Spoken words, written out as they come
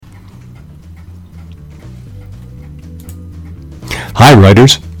Hi,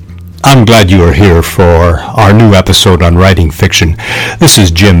 writers. I'm glad you are here for our new episode on writing fiction. This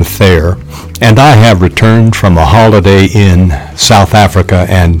is Jim Thayer, and I have returned from a holiday in South Africa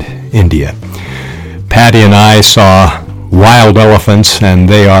and India. Patty and I saw wild elephants, and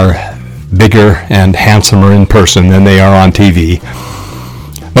they are bigger and handsomer in person than they are on TV.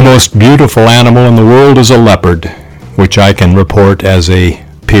 The most beautiful animal in the world is a leopard, which I can report as a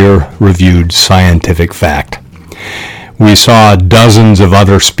peer-reviewed scientific fact. We saw dozens of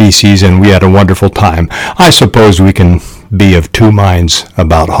other species, and we had a wonderful time. I suppose we can be of two minds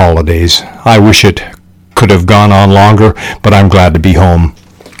about holidays. I wish it could have gone on longer, but I'm glad to be home.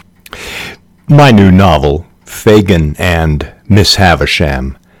 My new novel, Fagin and Miss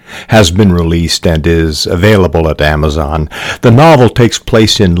Havisham, has been released and is available at Amazon. The novel takes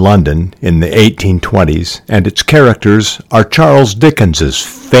place in London in the 1820s, and its characters are Charles Dickens's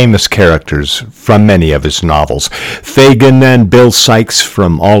famous characters from many of his novels. Fagin and Bill Sikes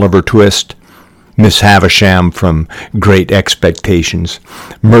from Oliver Twist, Miss Havisham from Great Expectations,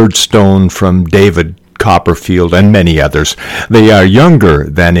 Murdstone from David Copperfield, and many others. They are younger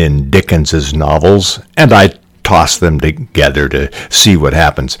than in Dickens's novels, and I toss them together to see what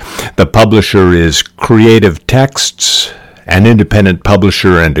happens. The publisher is Creative Texts, an independent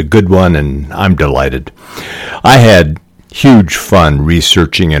publisher and a good one, and I'm delighted. I had huge fun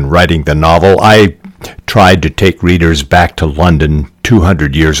researching and writing the novel. I tried to take readers back to London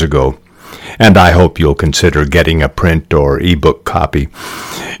 200 years ago, and I hope you'll consider getting a print or ebook copy.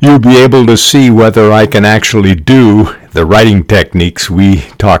 You'll be able to see whether I can actually do the writing techniques we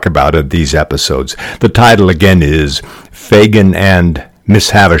talk about in these episodes. The title again is Fagin and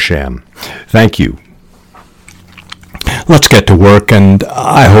Miss Havisham. Thank you. Let's get to work, and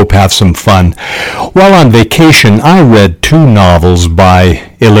I hope have some fun. While on vacation, I read two novels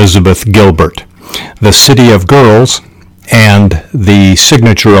by Elizabeth Gilbert, The City of Girls and The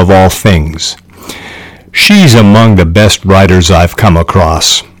Signature of All Things. She's among the best writers I've come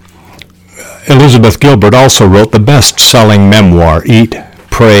across. Elizabeth Gilbert also wrote the best-selling memoir, Eat,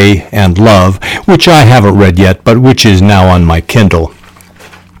 Pray, and Love, which I haven't read yet, but which is now on my Kindle.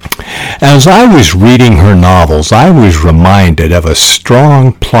 As I was reading her novels, I was reminded of a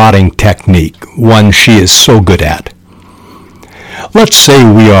strong plotting technique, one she is so good at. Let's say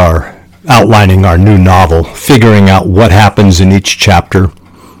we are outlining our new novel, figuring out what happens in each chapter,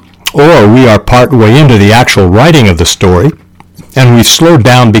 or we are partway into the actual writing of the story, and we've slowed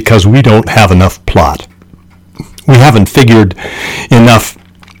down because we don't have enough plot. We haven't figured enough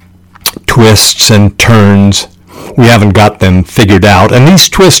twists and turns. We haven't got them figured out, and these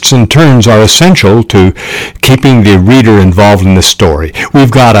twists and turns are essential to keeping the reader involved in the story.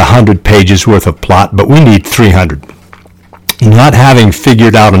 We've got 100 pages worth of plot, but we need 300. Not having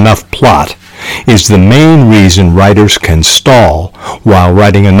figured out enough plot is the main reason writers can stall while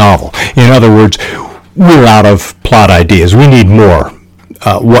writing a novel. In other words, we're out of plot ideas. We need more.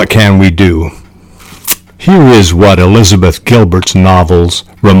 What can we do? Here is what Elizabeth Gilbert's novels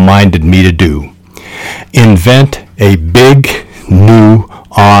reminded me to do. Invent a big, new,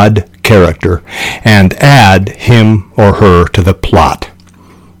 odd character and add him or her to the plot.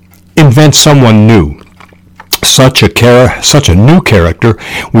 Invent someone new. Such a new character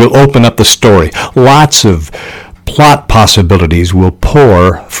will open up the story. Lots of plot possibilities will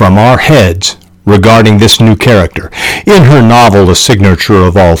pour from our heads regarding this new character. In her novel, The Signature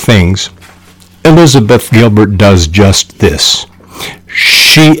of All Things, Elizabeth Gilbert does just this.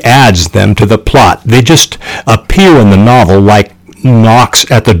 She adds them to the plot. They just appear in the novel like knocks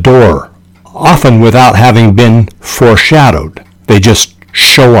at the door, often without having been foreshadowed. They just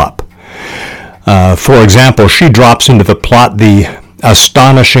show up. For example, she drops into the plot the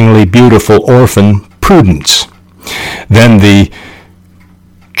astonishingly beautiful orphan Prudence, then the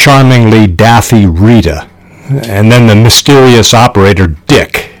charmingly daffy Rita, and then the mysterious operator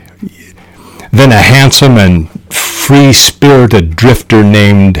Dick, then a handsome and free-spirited drifter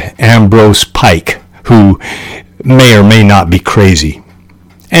named Ambrose Pike, who may or may not be crazy.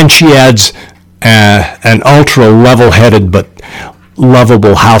 And she adds an ultra-level-headed but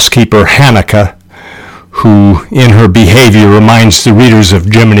lovable housekeeper Hanukkah, who in her behavior reminds the readers of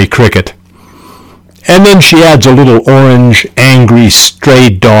Jiminy Cricket. And then she adds a little orange, angry, stray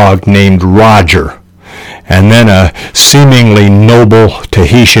dog named Roger, and then a seemingly noble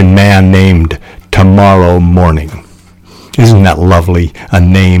Tahitian man named Tomorrow Morning. Isn't that lovely, a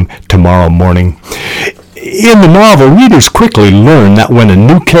name, Tomorrow Morning? In the novel, readers quickly learn that when a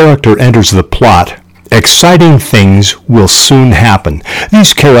new character enters the plot, exciting things will soon happen.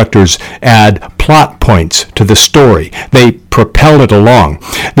 These characters add plot points to the story. They propel it along.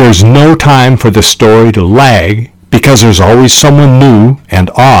 There's no time for the story to lag because there's always someone new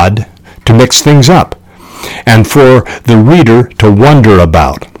and odd to mix things up, and for the reader to wonder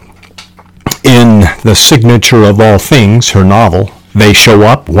about. In The Signature of All Things, her novel, they show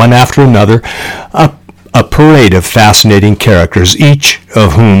up, one after another, a parade of fascinating characters, each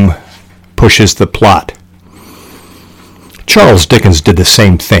of whom pushes the plot. Charles Dickens did the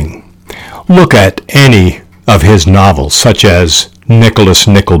same thing. Look at any of his novels, such as Nicholas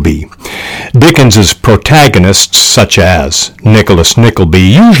Nickleby. Dickens's protagonists, such as Nicholas Nickleby,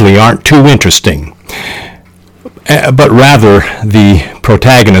 usually aren't too interesting, but rather the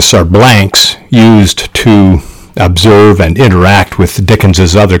protagonists are blanks used to observe and interact with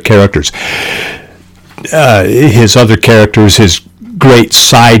Dickens's other characters. His other characters, his great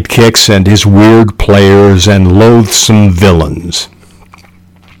sidekicks and his weird players and loathsome villains.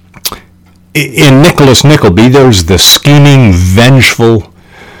 In Nicholas Nickleby, there's the scheming, vengeful,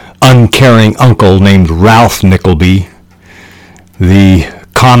 uncaring uncle named Ralph Nickleby, the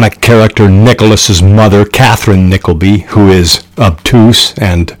comic character Nicholas's mother, Catherine Nickleby, who is obtuse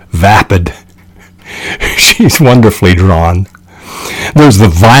and vapid. She's wonderfully drawn. There's the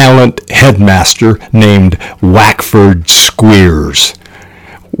violent headmaster named Wackford Squeers.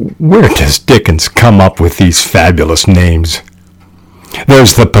 Where does Dickens come up with these fabulous names?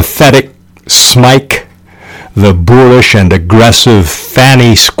 There's the pathetic Smike, the boorish and aggressive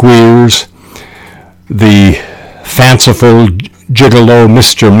Fanny Squeers, the fanciful gigolo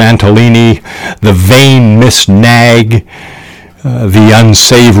Mr. Mantellini, the vain Miss Nag, the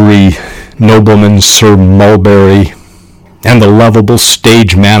unsavory nobleman Sir Mulberry, and the lovable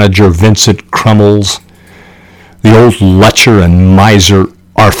stage manager Vincent Crummles, the old lecher and miser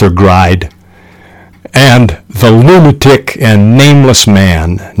Arthur Gride, and the lunatic and nameless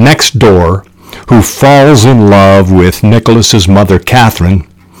man next door who falls in love with Nicholas's mother Catherine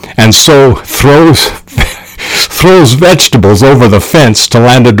and so throws vegetables over the fence to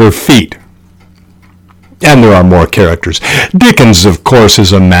land at her feet. And there are more characters. Dickens, of course,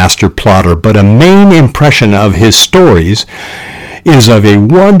 is a master plotter, but a main impression of his stories is of a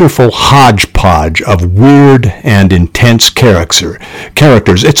wonderful hodgepodge of weird and intense characters.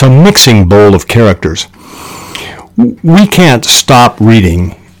 It's a mixing bowl of characters. We can't stop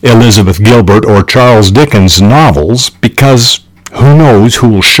reading Elizabeth Gilbert or Charles Dickens novels because who knows who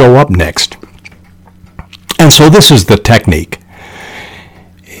will show up next. And so this is the technique.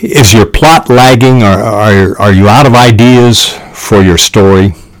 Is your plot lagging? Are you out of ideas for your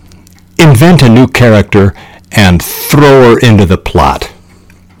story? Invent a new character and throw her into the plot.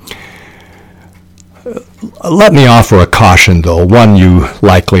 Let me offer a caution, though, one you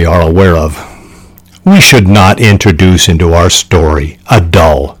likely are aware of. We should not introduce into our story a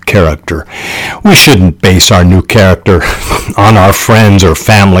dull character. We shouldn't base our new character on our friends or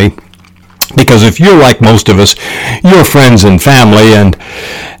family, because if you're like most of us, your friends and family,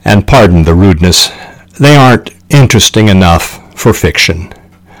 and pardon the rudeness, they aren't interesting enough for fiction.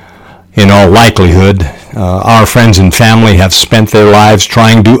 In all likelihood, our friends and family have spent their lives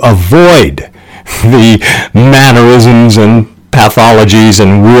trying to avoid the mannerisms and pathologies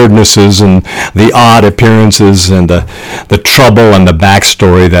and weirdnesses and the odd appearances and the trouble and the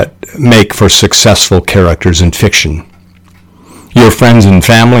backstory that make for successful characters in fiction. Your friends and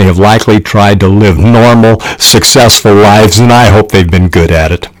family have likely tried to live normal, successful lives, and I hope they've been good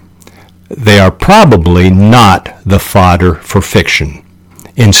at it. They are probably not the fodder for fiction.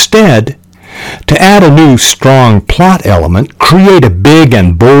 Instead, to add a new strong plot element, create a big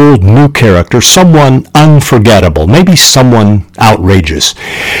and bold new character, someone unforgettable, maybe someone outrageous.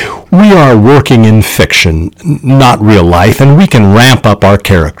 We are working in fiction, not real life, and we can ramp up our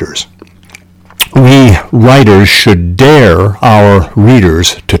characters. We writers should dare our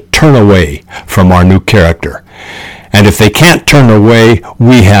readers to turn away from our new character. And if they can't turn away,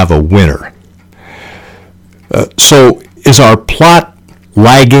 we have a winner. So is our plot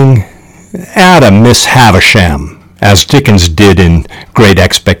lagging? Add a Miss Havisham, as Dickens did in Great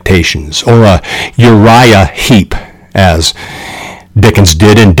Expectations, or a Uriah Heep, as Dickens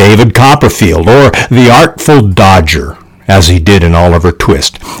did in David Copperfield, or the Artful Dodger, as he did in Oliver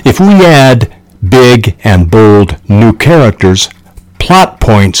Twist. If we add big and bold new characters, plot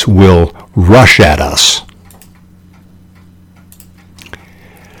points will rush at us.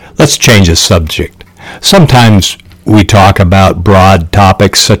 Let's change the subject. Sometimes we talk about broad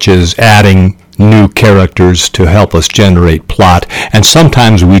topics such as adding new characters to help us generate plot, and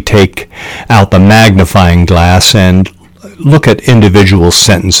sometimes we take out the magnifying glass and look at individual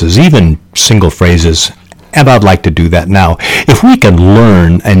sentences, even single phrases, and I'd like to do that now. If we can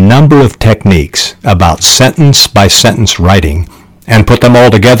learn a number of techniques about sentence-by-sentence writing, and put them all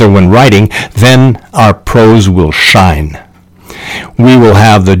together when writing, then our prose will shine. We will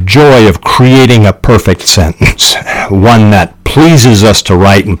have the joy of creating a perfect sentence, one that pleases us to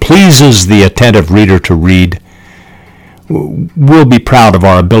write and pleases the attentive reader to read. We'll be proud of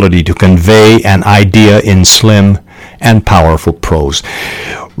our ability to convey an idea in slim and powerful prose.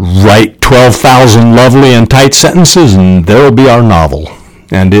 Write 12,000 lovely and tight sentences, and there'll be our novel,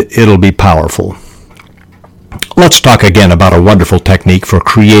 and it'll be powerful. Let's talk again about a wonderful technique for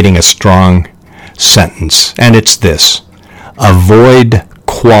creating a strong sentence, and it's this: avoid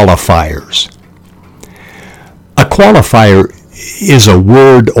qualifiers. A qualifier is a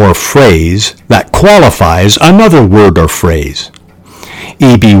word or phrase that qualifies another word or phrase.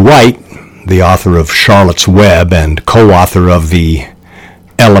 E.B. White, the author of Charlotte's Web and co-author of the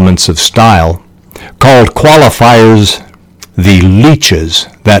Elements of Style, called qualifiers the leeches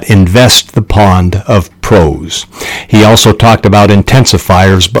that invest the pond of prose. He also talked about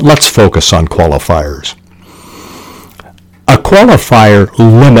intensifiers, but let's focus on qualifiers. A qualifier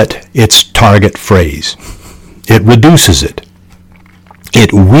limits its target phrase. It reduces it.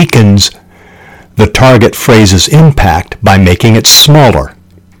 It weakens the target phrase's impact by making it smaller.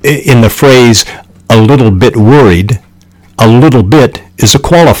 In the phrase, a little bit worried, a little bit is a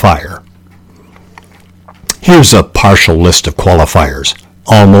qualifier. Here's a partial list of qualifiers.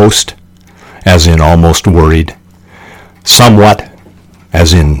 Almost, as in almost worried. Somewhat,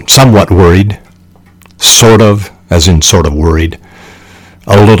 as in somewhat worried. Sort of, as in sort of worried.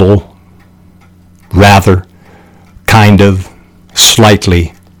 A little, rather, kind of,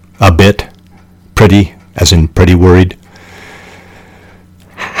 slightly, a bit, pretty, as in pretty worried.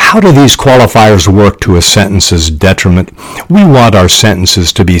 How do these qualifiers work to a sentence's detriment? We want our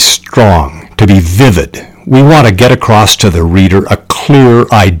sentences to be strong, to be vivid. We want to get across to the reader a clear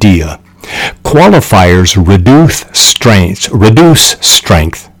idea. Qualifiers reduce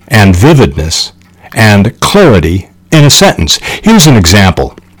strength and vividness and clarity in a sentence. Here's an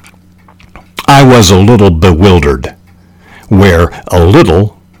example. I was a little bewildered, where a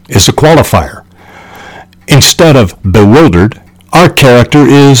little is a qualifier. Instead of bewildered, our character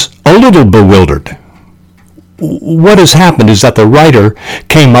is a little bewildered. What has happened is that the writer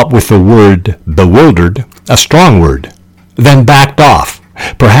came up with the word bewildered, a strong word, then backed off,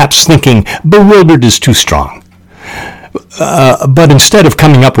 perhaps thinking bewildered is too strong. But instead of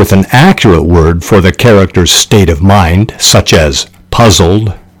coming up with an accurate word for the character's state of mind, such as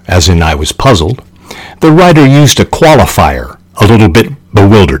puzzled, as in I was puzzled, the writer used a qualifier, a little bit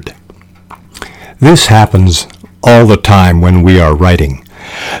bewildered. This happens all the time when we are writing.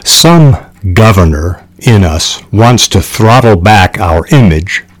 Some governor in us wants to throttle back our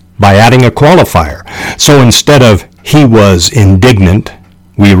image by adding a qualifier. So instead of he was indignant,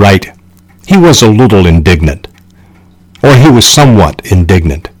 we write he was a little indignant, or he was somewhat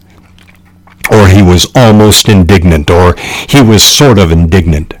indignant, or he was almost indignant, or he was sort of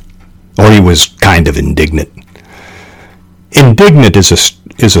indignant, or he was kind of indignant. Indignant is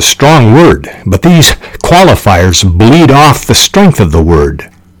a strong word, but these qualifiers bleed off the strength of the word.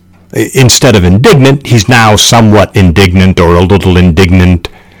 Instead of indignant, he's now somewhat indignant or a little indignant,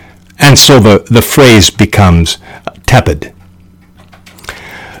 and so the phrase becomes tepid.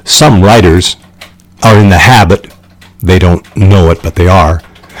 Some writers are in the habit, they don't know it, but they are,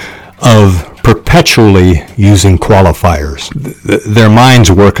 of perpetually using qualifiers. Their minds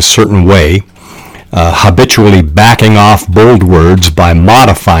work a certain way, habitually backing off bold words by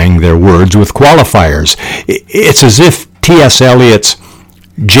modifying their words with qualifiers. It's as if T.S. Eliot's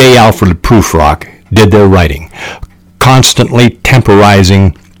J. Alfred Prufrock did their writing, constantly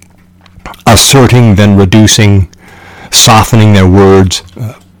temporizing, asserting then reducing, softening their words,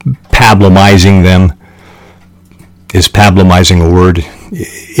 pablumizing them. Is pablumizing a word?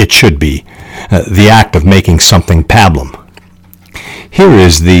 It should be. The act of making something pablum. Here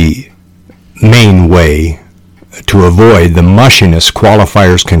is the main way to avoid the mushiness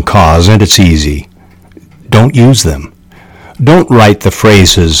qualifiers can cause, and it's easy. Don't use them. Don't write the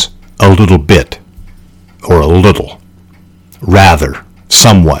phrases a little bit or a little. Rather,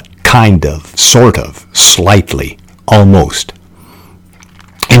 somewhat, kind of, sort of, slightly, almost.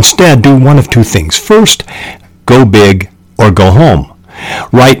 Instead, do one of two things. First, go big or go home.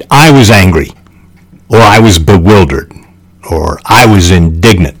 Write, I was angry, or I was bewildered, or I was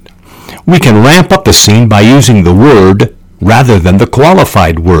indignant. We can ramp up the scene by using the word rather than the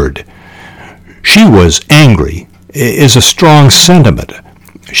qualified word. She was angry is a strong sentiment.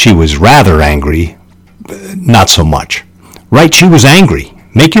 She was rather angry, not so much. Write, she was angry.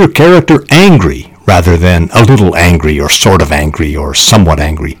 Make your character angry rather than a little angry or sort of angry or somewhat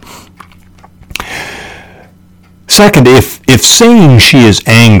angry. Second, if saying she is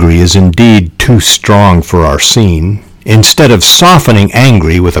angry is indeed too strong for our scene, instead of softening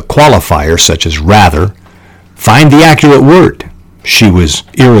angry with a qualifier such as rather, find the accurate word. She was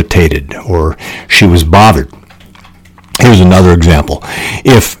irritated or she was bothered. Here's another example.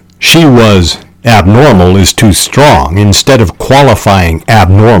 If she was abnormal is too strong, instead of qualifying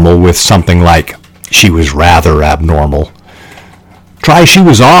abnormal with something like she was rather abnormal, try she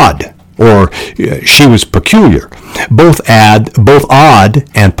was odd or she was peculiar. Both odd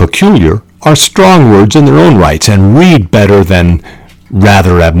and peculiar are strong words in their own rights and read better than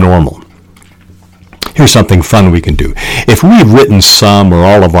rather abnormal. Here's something fun we can do. If we've written some or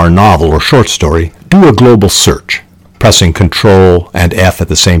all of our novel or short story, do a global search, pressing Control and F at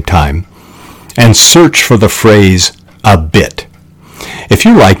the same time, and search for the phrase a bit. If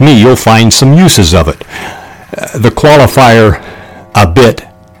you're like me, you'll find some uses of it. The qualifier a bit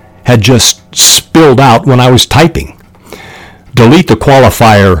had just spilled out when I was typing. Delete the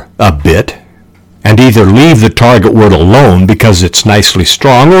qualifier a bit and either leave the target word alone because it's nicely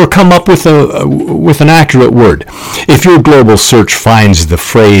strong or come up with an accurate word. If your global search finds the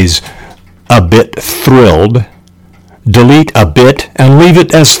phrase a bit thrilled, delete a bit and leave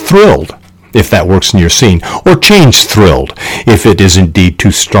it as thrilled if that works in your scene, or change thrilled if it is indeed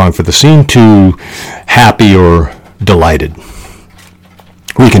too strong for the scene to happy or delighted.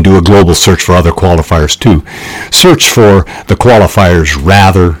 We can do a global search for other qualifiers too. Search for the qualifiers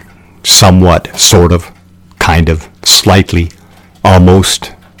rather, somewhat, sort of, kind of, slightly,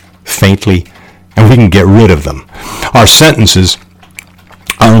 almost, faintly, and we can get rid of them. Our sentences,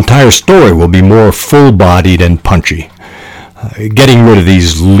 our entire story will be more full-bodied and punchy. Getting rid of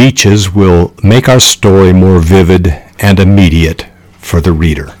these leeches will make our story more vivid and immediate for the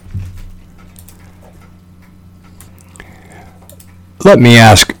reader. Let me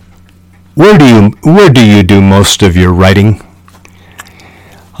ask, where do you do most of your writing?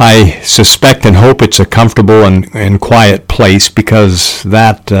 I suspect and hope it's a comfortable and quiet place because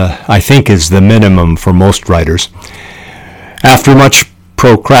that, I think, is the minimum for most writers. After much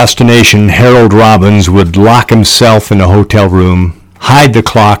procrastination, Harold Robbins would lock himself in a hotel room, hide the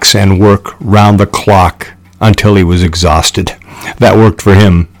clocks, and work round the clock until he was exhausted. That worked for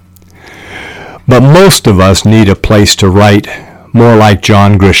him. But most of us need a place to write more like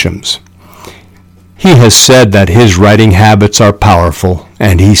John Grisham's. He has said that his writing habits are powerful,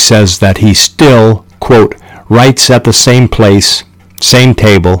 and he says that he still, quote, writes at the same place, same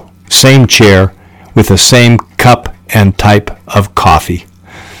table, same chair, with the same cup and type of coffee.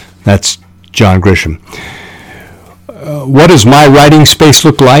 That's John Grisham. What does my writing space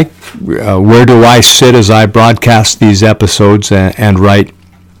look like? Where do I sit as I broadcast these episodes and write?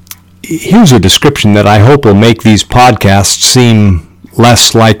 Here's a description that I hope will make these podcasts seem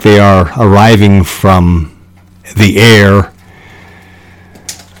less like they are arriving from the air,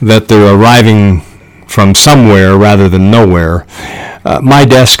 that they're arriving from somewhere rather than nowhere. My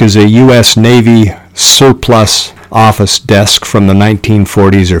desk is a U.S. Navy surplus office desk from the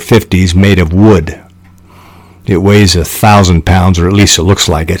 1940s or 50s made of wood. It weighs 1,000 pounds, or at least it looks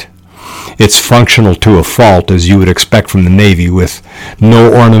like it. It's functional to a fault, as you would expect from the Navy, with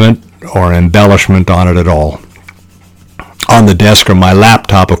no ornament or embellishment on it at all. On the desk are my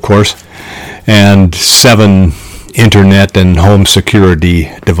laptop, of course, and 7 internet and home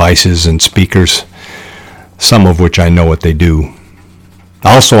security devices and speakers, some of which I know what they do.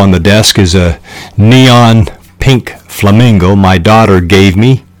 Also on the desk is a neon pink flamingo my daughter gave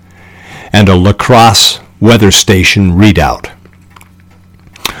me and a lacrosse weather station readout.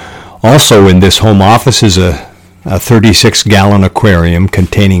 Also in this home office is a 36-gallon aquarium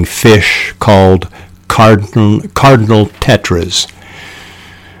containing fish called cardinal tetras.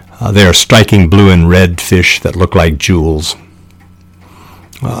 They are striking blue and red fish that look like jewels.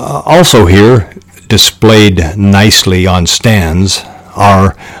 Also here, displayed nicely on stands,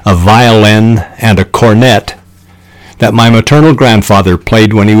 are a violin and a cornet that my maternal grandfather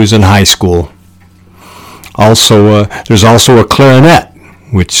played when he was in high school. There's also a clarinet,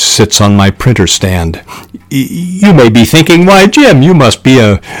 which sits on my printer stand. You may be thinking, why, Jim, you must be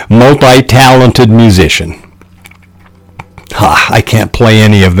a multi-talented musician. I can't play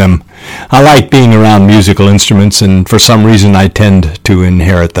any of them. I like being around musical instruments, and for some reason I tend to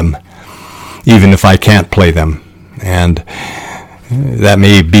inherit them, even if I can't play them. And that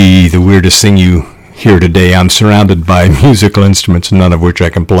may be the weirdest thing you hear today. I'm surrounded by musical instruments, none of which I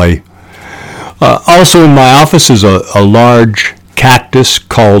can play. Also in my office is a large cactus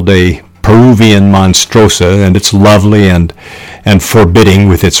called a Peruvian monstrosa, and it's lovely and forbidding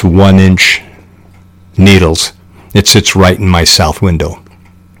with its 1-inch needles. It sits right in my south window.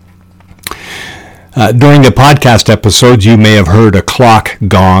 During the podcast episodes, you may have heard a clock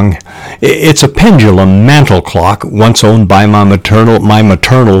gong. It's a pendulum mantle clock, once owned by my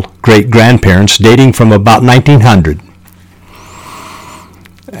maternal great-grandparents, dating from about 1900.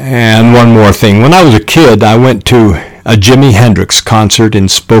 And one more thing. When I was a kid, I went to a Jimi Hendrix concert in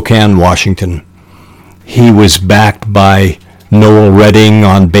Spokane, Washington. He was backed by Noel Redding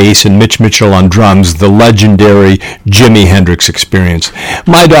on bass and Mitch Mitchell on drums, the legendary Jimi Hendrix Experience.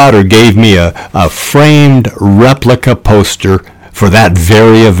 My daughter gave me a framed replica poster for that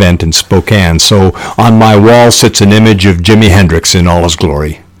very event in Spokane, so on my wall sits an image of Jimi Hendrix in all his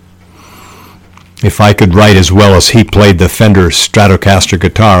glory. If I could write as well as he played the Fender Stratocaster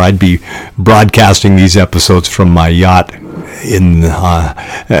guitar, I'd be broadcasting these episodes from my yacht in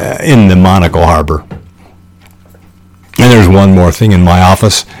the Monaco Harbor. And there's one more thing in my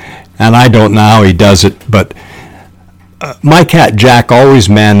office, and I don't know how he does it, but my cat Jack always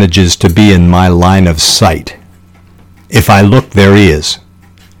manages to be in my line of sight. If I look, there he is.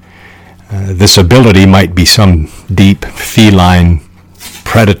 This ability might be some deep feline,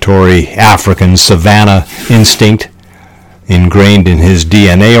 predatory African savanna instinct ingrained in his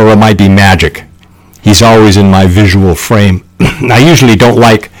DNA, or it might be magic. He's always in my visual frame. I usually don't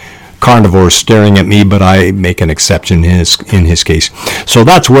like carnivores staring at me, but I make an exception in his case. So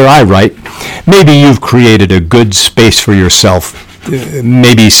that's where I write. Maybe you've created a good space for yourself,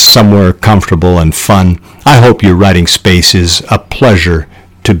 maybe somewhere comfortable and fun. I hope your writing space is a pleasure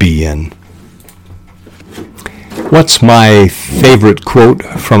to be in. What's my favorite quote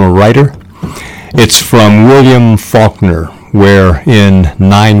from a writer? It's from William Faulkner, where in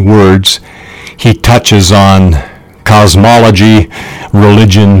 9 words he touches on cosmology,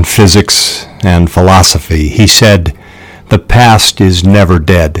 religion, physics, and philosophy. He said, "The past is never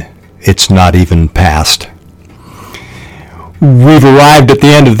dead. It's not even past." We've arrived at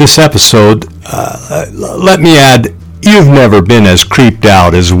the end of this episode. Let me add, you've never been as creeped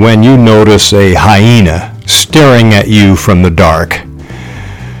out as when you notice a hyena staring at you from the dark.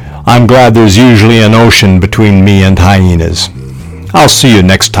 I'm glad there's usually an ocean between me and hyenas. I'll see you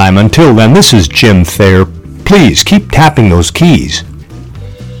next time. Until then, this is Jim Thayer. Please keep tapping those keys.